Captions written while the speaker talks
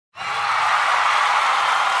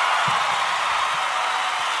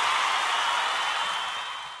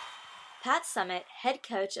Pat Summitt, head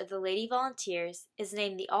coach of the Lady Volunteers, is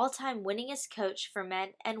named the all-time winningest coach for men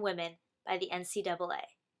and women by the NCAA.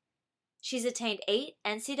 She's attained 8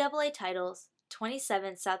 NCAA titles,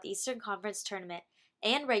 27 Southeastern Conference tournament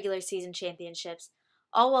and regular season championships,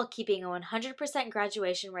 all while keeping a 100%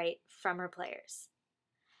 graduation rate from her players.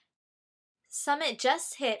 Summitt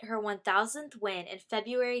just hit her 1,000th win in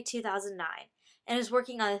February 2009 and is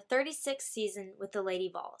working on the 36th season with the Lady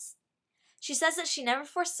Vols. She says that she never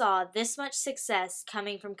foresaw this much success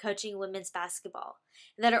coming from coaching women's basketball,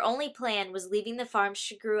 and that her only plan was leaving the farm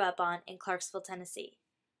she grew up on in Clarksville, Tennessee.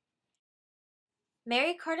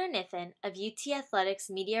 Mary Carter Niffen of UT Athletics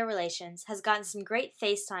Media Relations has gotten some great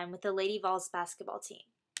FaceTime with the Lady Vols basketball team.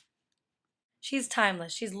 She's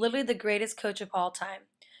timeless. She's literally the greatest coach of all time.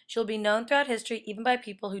 She'll be known throughout history even by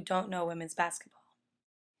people who don't know women's basketball.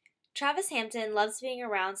 Travis Hampton loves being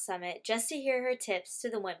around Summitt just to hear her tips to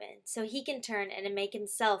the women so he can turn and make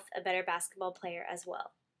himself a better basketball player as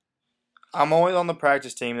well. I'm always on the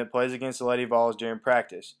practice team that plays against the Lady Vols during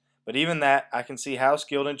practice, but even that, I can see how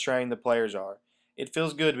skilled and trained the players are. It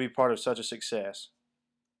feels good to be part of such a success.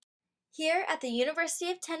 Here at the University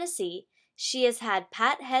of Tennessee, she has had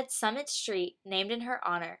Pat Head Summitt Street named in her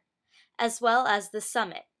honor, as well as the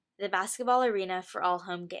Summitt, the basketball arena for all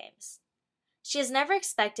home games. She has never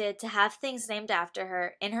expected to have things named after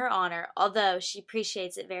her in her honor, although she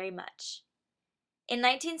appreciates it very much. In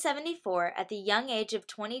 1974, at the young age of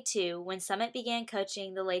 22, when Summitt began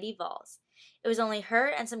coaching the Lady Vols, it was only her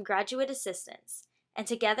and some graduate assistants, and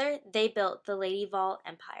together they built the Lady Vol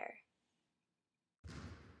Empire.